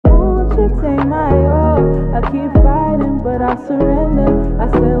I keep fighting, but I surrender. I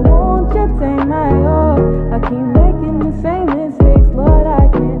said, won't you take my all? I keep making the same mistakes, Lord, I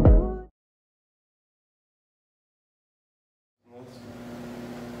can't do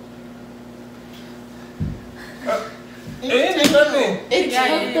It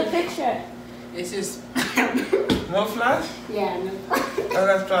took the picture. It's just no flash? Yeah, no. Oh,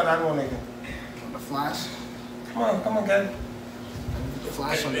 let's try that one again. the flash. Come on, get it. The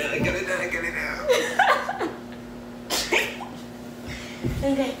flash on it. Get it down.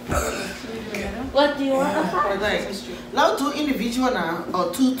 Okay. What do you want? A flash? Now do individual now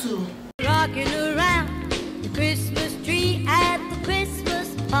or two. Rocking around the Christmas tree at the Christmas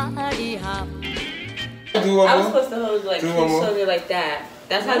party hop. Do one I was more. supposed to hold like Do two one more. shoulder like that.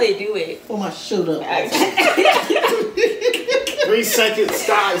 That's how they do it. Oh my shoulder. 3 seconds,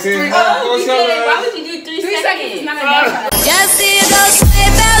 guys. See, Oh, you show did it. us. Why would you do 3 seconds? It's not enough. Just see those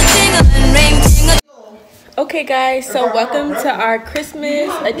sleigh bells jingling, ring, jingle. Okay guys, so welcome to our Christmas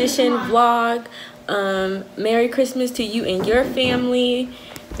edition vlog. Merry Christmas to you and your family.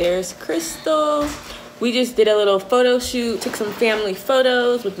 There's Crystal. We just did a little photo shoot, took some family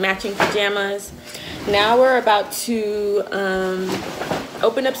photos with matching pajamas. Now we're about to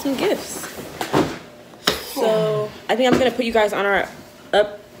open up some gifts. So I think I'm gonna put you guys on our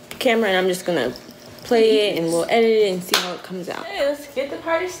up camera and I'm just gonna play it and we'll edit it and see how it comes out. Hey, let's get the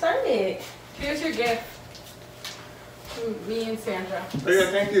party started. Here's your gift. From me and Sandra. Oh, yeah,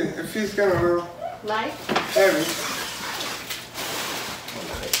 thank you. It feels kind of a little Like? heavy.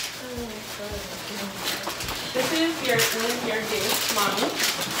 This is your gift, Mommy.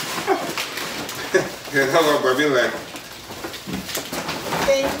 Yeah, hello, baby. Like,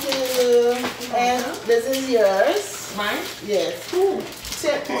 Thank you. And this is yours. Mine? Yes.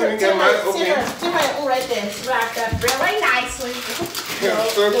 Sit you got mine open. my own right there. Wrapped up really nicely. yeah,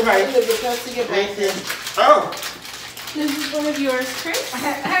 so tight. Because to get back there. Oh, This is one of yours, Chris.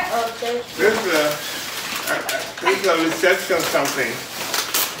 Okay. this is a reception something.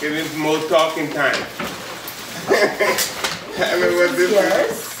 Give me more talking time. I mean, what this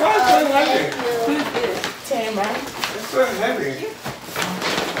Yours. is? Oh, it's so heavy. Who's this? Tamara. It's so heavy.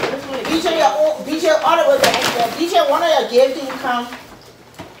 BJ, your own, BJ order was the BJ, one of your gift didn't come.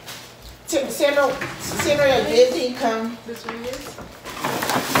 Sandra, your gift didn't come. This one is?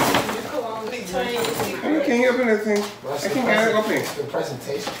 Can you open this thing? I can't get it open. The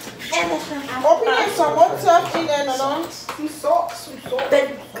presentation. Open it some more stuff in there, no? Some socks.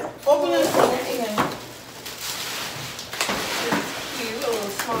 Open it some in there. Cute, a little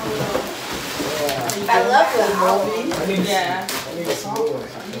small little. I love the movie. I need Yeah. I need some more.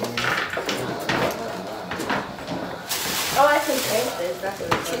 Oh, I can taste this. That's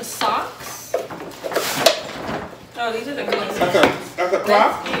what some socks. Oh, these are the clothes. That's a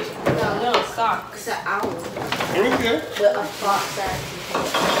clock? No, socks. It's an owl Let me see it. with a fox that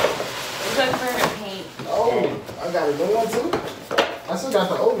It's like for her paint. Oh, I got a new one too. I still got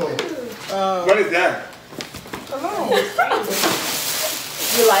the old one. What is that? come on.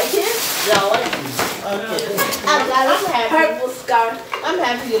 You like it? Yeah, I like it. Okay. I'm happy. Purple scarf. I'm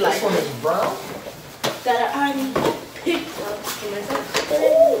happy you like This one it. is brown. That I already picked up.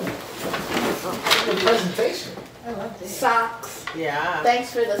 The presentation. I love this. Socks. Yeah.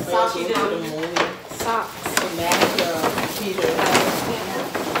 Thanks for the socks. She did the movie. Socks. The match, Peter.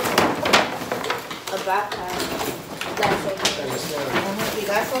 A backpack. That's it. You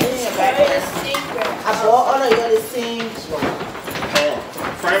got something in your backpack? I bought all of you the same.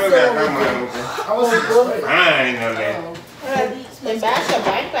 Finally, I got mine open. I wasn't good. I ain't know that. They match your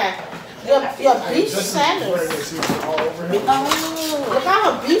backpack. Your beach sandals. Look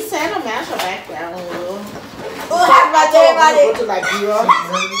how her beach sandal match her backpack. Oh, happy birthday, buddy. Go to like Europe.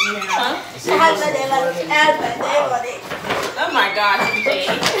 Happy birthday, Oh my gosh, BJ.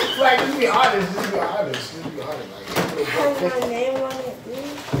 Like, just be honest. Just be honest. Just be honest. Like, my name on it.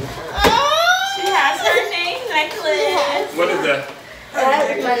 She has her name necklace. What is that?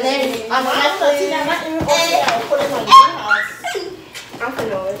 My name. I'm not touching that. I'm not even put it on your house. I'm gonna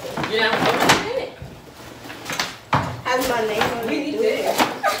know it. You're not putting it. Has my name on it. You did.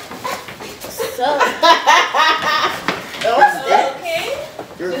 So. Okay.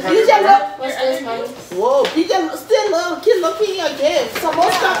 PJ look. What's this, mommy? Whoa, PJ still look. Keep looking your gift. Some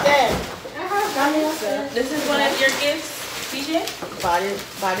more stuff there. This is one of your gifts, BJ? Body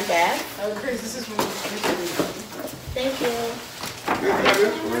bag. Oh, Chris, this is from Thank you. Huh?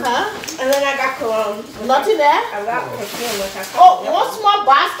 Huh? And then I got nothing there? I got perfume. Oh, one small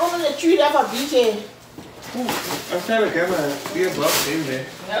box under the tree there for BJ. I'm trying to get my beer box in there.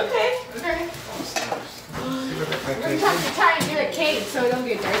 Okay. Okay. We're going to have to try and get a cake so it don't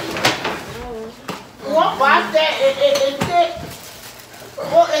get dirty. Walk back there,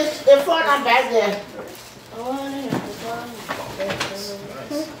 it's far down back there.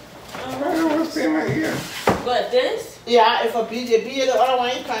 What's in my ear? What, this? Yeah, it's for BJ. BJ, the other one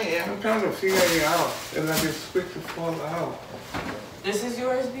you can't hear. I'm trying to figure it out. And I just quick to fall out. This is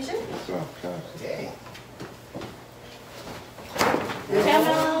yours, BJ? So, okay.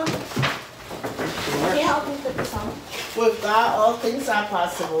 Tamara, can you help me put this on? With God, all things are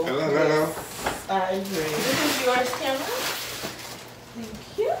possible. Hello. I agree. This is yours, Tamara.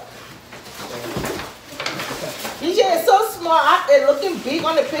 Thank you. BJ is so small. It's looking big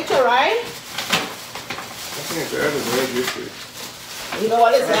on the picture, right? I think the other way this is. You know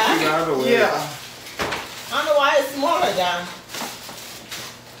what is The that? other way. Yeah. I don't know why it's small like that.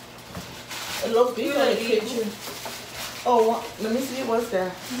 It looks big on the picture. Oh, let me see what's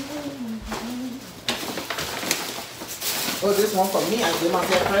that. Oh, this one for me. I gave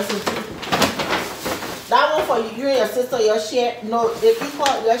myself present too. That one for you and your sister, your share. No, if you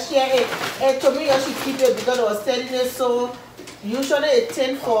call your share it, and to me, you should keep it because it was selling it so usually it's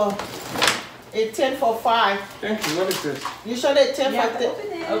 10 for 5. Thank you. What is this? Usually it's 10 for 10.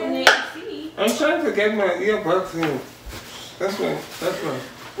 Open it and see. I'm trying to get my earbuds in. That's what.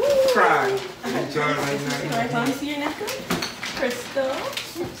 Try. Enjoy right now. Let me see your necklace. Crystal.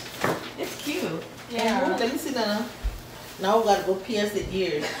 It's cute. Yeah. Let me see that. Now we gotta go pierce the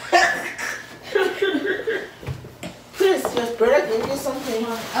ears. Chris, your brother gave you something.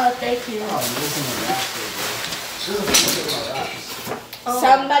 Oh, thank you. Oh, listen to that. She doesn't think about that.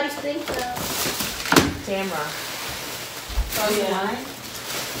 Somebody's thinking. Tamara. Oh, yeah.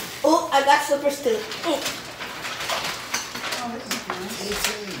 Oh, I got slippers too.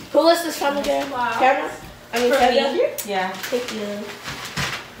 Who is this from again? Wow. Cameron? I mean, For Cameron? me? Yeah. Thank you.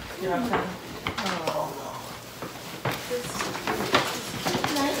 You're welcome.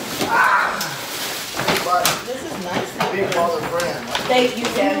 But This is nice. big baller brand. Thank you,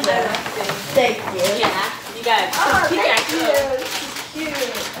 Sandra. Thank you. Yeah. You got it. Oh, thank you. This is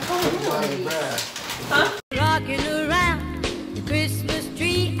Baller brand. Rocking around the Christmas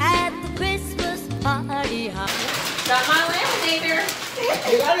tree at the Christmas party hop. Got my laminator.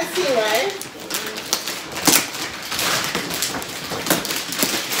 You gotta see, right?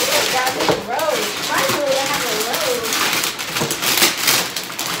 got a big rose. Finally, I have a rose.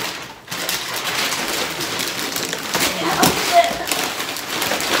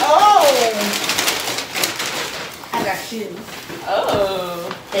 Oh! I got shoes. Oh.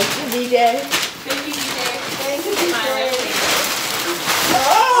 Thank you, DJ. Thank you, DJ. Thank you, My DJ. laminator.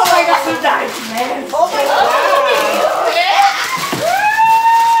 Oh! I got some dice, man. Oh my God!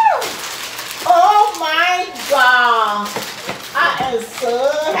 Oh my God! I am so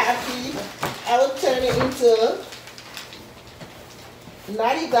happy. I will turn it into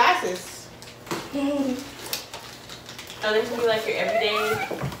naughty glasses. Oh, they're gonna be like your everyday.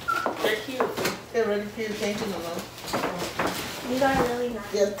 They're cute. They're really cute. Thank you, Mama. These are really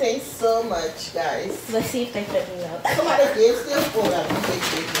nice. Yeah, thanks so much, guys. Let's see if they fit me up. Somebody gave this for that. They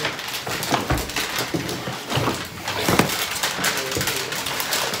gave me.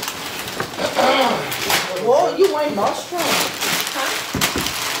 Whoa, you wearing Nordstrom?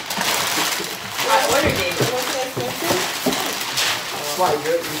 I ordered it. Wasn't that expensive? It's quite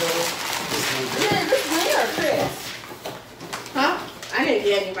good, you know. Yeah, this me or Chris? Huh? I didn't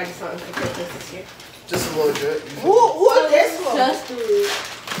get anybody something for Christmas this year. Just a little drip. Who is this for? Just do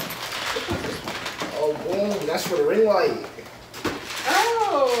Oh, boom. That's for the ring light.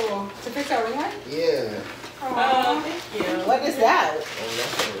 Oh, To fix our ring light? Yeah. Oh, thank you. what is that? Oh,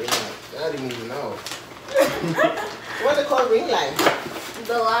 that's for the ring light. I didn't even know. What they call ring light?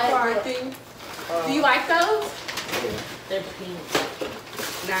 the light. Bar thing. Do you like those? Yeah. They're pink.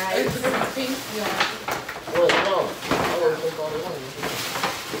 Nice. Pink? Yeah. Well, no. I wouldn't think all the one.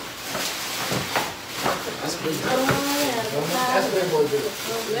 That's big. That's big boy drip.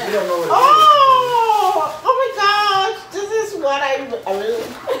 You don't know what it is. Oh my gosh, this is what I really.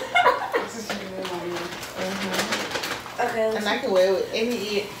 Okay, let's And I can wear it with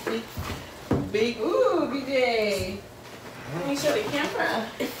any big. Ooh, BJ. Let me show the camera.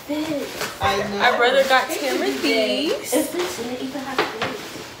 It fits. I know. Our brother got Tamara these. It fits and it even has sleeves.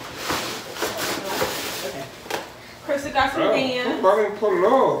 Krista got some Oh, bands. bottom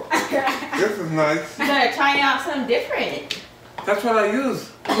polo. This is nice. You gotta try out something different. That's what I use.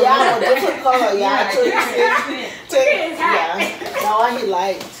 Yeah, a different color. Yeah, I told you. different. Yeah, that one he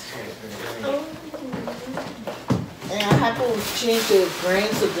liked. And I have to change the green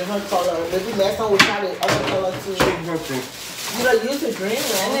to different color. Maybe next time we try the other color too. Change nothing. You don't use the green And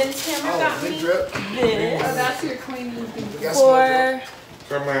one. then Tamara Oh, got big me drip. this that's your cleaning thing. We got some more drip.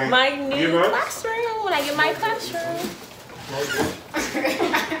 for For my new earbuds? classroom when when I get my classroom.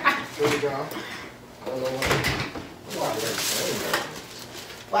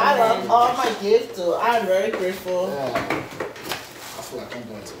 Well, I love all my gifts too. I'm very grateful. I feel like I'm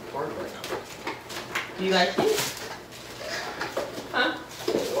going to the park right now. Do you like these? Huh?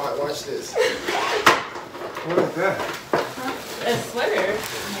 Watch this. What is that? A sweater.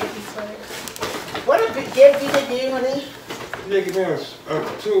 Nike sweater. What a big gift you did, honey. Yeah, give me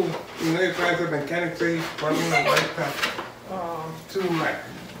two, you know, you find some mechanic tape, probably like that. Two like,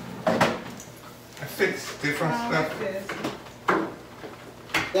 I fix different stuff.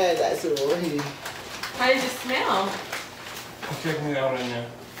 Yeah, that's it over here. How does it smell? Check me out right now.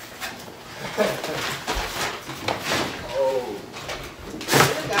 Oh.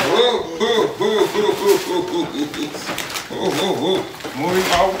 Moving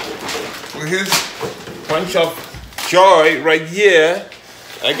out with his bunch of joy right here.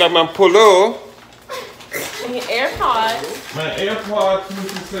 I got my polo. And your AirPods. My AirPods,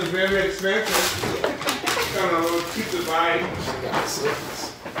 which is very expensive. Kind of a little cheap to buy.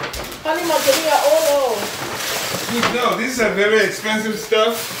 Honey, my give me your Olo. No, these are very expensive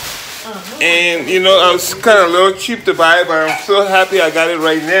stuff. And you know, I was kind of a little cheap to buy, but I'm so happy I got it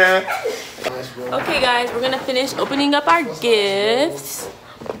right now. Okay guys, we're gonna finish opening up our gifts.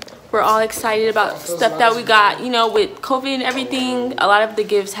 We're all excited about stuff that we got. You know, with COVID and everything, a lot of the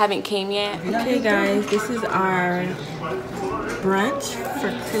gifts haven't came yet. Okay guys, this is our brunch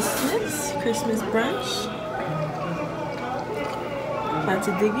for Christmas brunch. About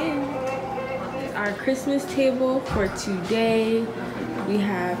to dig in. Our Christmas table for today. We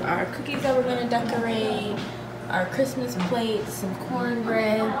have our cookies that we're gonna decorate, our Christmas plate, some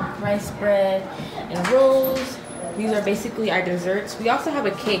cornbread, rice bread, and rolls. These are basically our desserts. We also have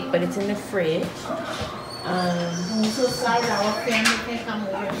a cake, but it's in the fridge. So sorry, our family can come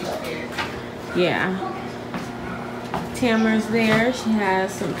over here. Yeah. Tamara's there. She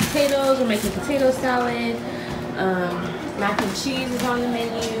has some potatoes. We're making potato salad. Mac and cheese is on the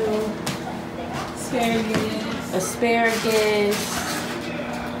menu. Asparagus.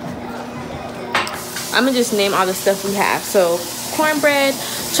 I'm gonna just name all the stuff we have. So cornbread,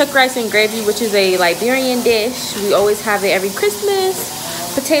 chuck rice and gravy, which is a Liberian dish. We always have it every Christmas.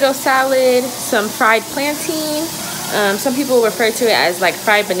 Potato salad, some fried plantain. Some people refer to it as like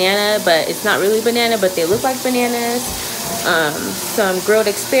fried banana, but it's not really banana, but they look like bananas. Some grilled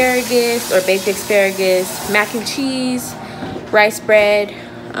asparagus or baked asparagus, mac and cheese, rice bread,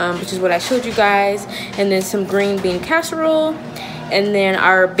 which is what I showed you guys, and then some green bean casserole. And then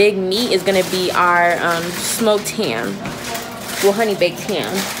our big meat is gonna be our smoked ham, well, honey baked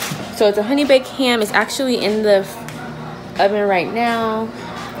ham. So it's a honey baked ham. It's actually in the oven right now.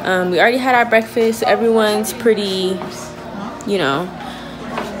 We already had our breakfast. Everyone's pretty, you know.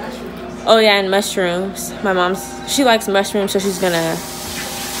 Oh yeah, and mushrooms. My she likes mushrooms, so she's gonna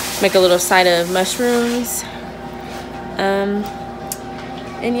make a little side of mushrooms.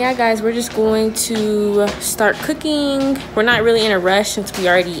 And yeah, guys, we're just going to start cooking. We're not really in a rush since we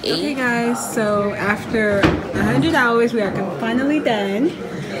already ate. Okay, guys, so after 100 hours, we are finally done.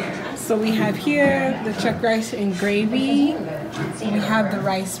 So we have here the chuck rice and gravy. We have the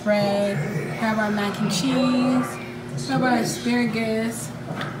rice bread. We have our mac and cheese. We have our asparagus.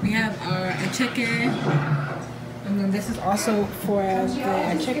 We have our chicken. And then this is also for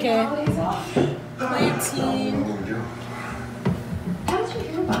the chicken. Plantain.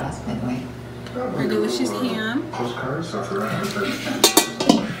 Our delicious ham.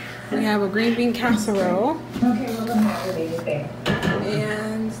 We have a green bean casserole.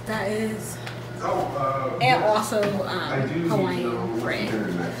 And that is, and also Hawaiian bread.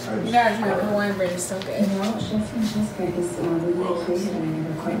 You guys know Hawaiian bread is so good.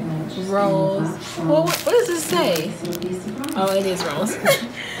 Rolls. Well, what does this say? Oh, it is rolls.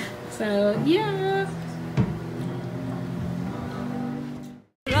 So, yeah.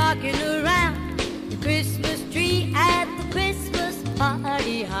 Rocking around the Christmas tree at the Christmas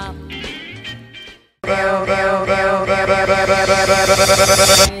party hop.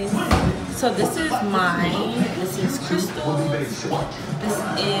 So this is mine, this is Crystal's, this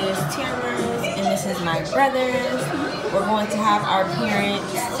is Tamara's, and this is my brother's. We're going to have our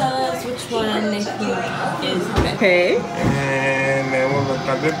parents tell us which one they think is better. Okay. And then we'll look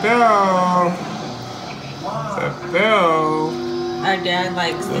at the bell. The bell. Our dad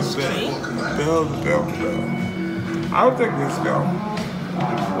likes this tree. The bell. I'll take this bell.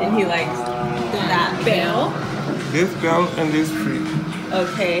 And he likes that bell. This bell and this tree.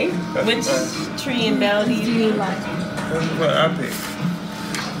 Okay. Which tree and bell do you like? That's what I think.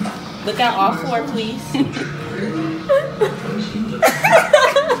 Look at all four, please.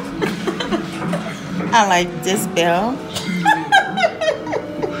 I like this bell.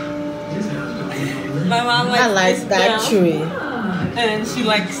 My mom likes I like this that bell, tree. and she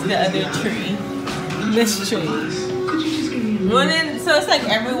likes the other tree. This tree. So it's like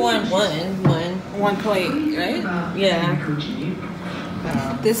everyone one plate, right? Yeah.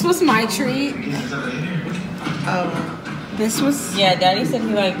 This was my treat. This was Daddy said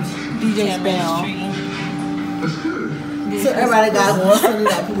he liked DJ's bell. So everybody got something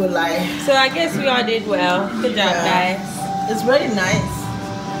that people like. So I guess we all did well. Good job, guys. It's really nice.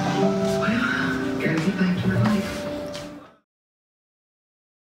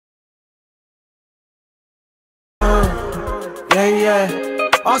 Yeah.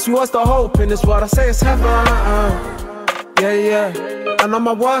 Ask me what's the hope in this world, I say it's heaven. Yeah. And on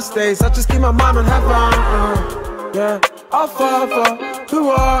my worst days, I just keep my mind on heaven. Yeah. Our Father, who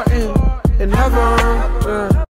are in heaven.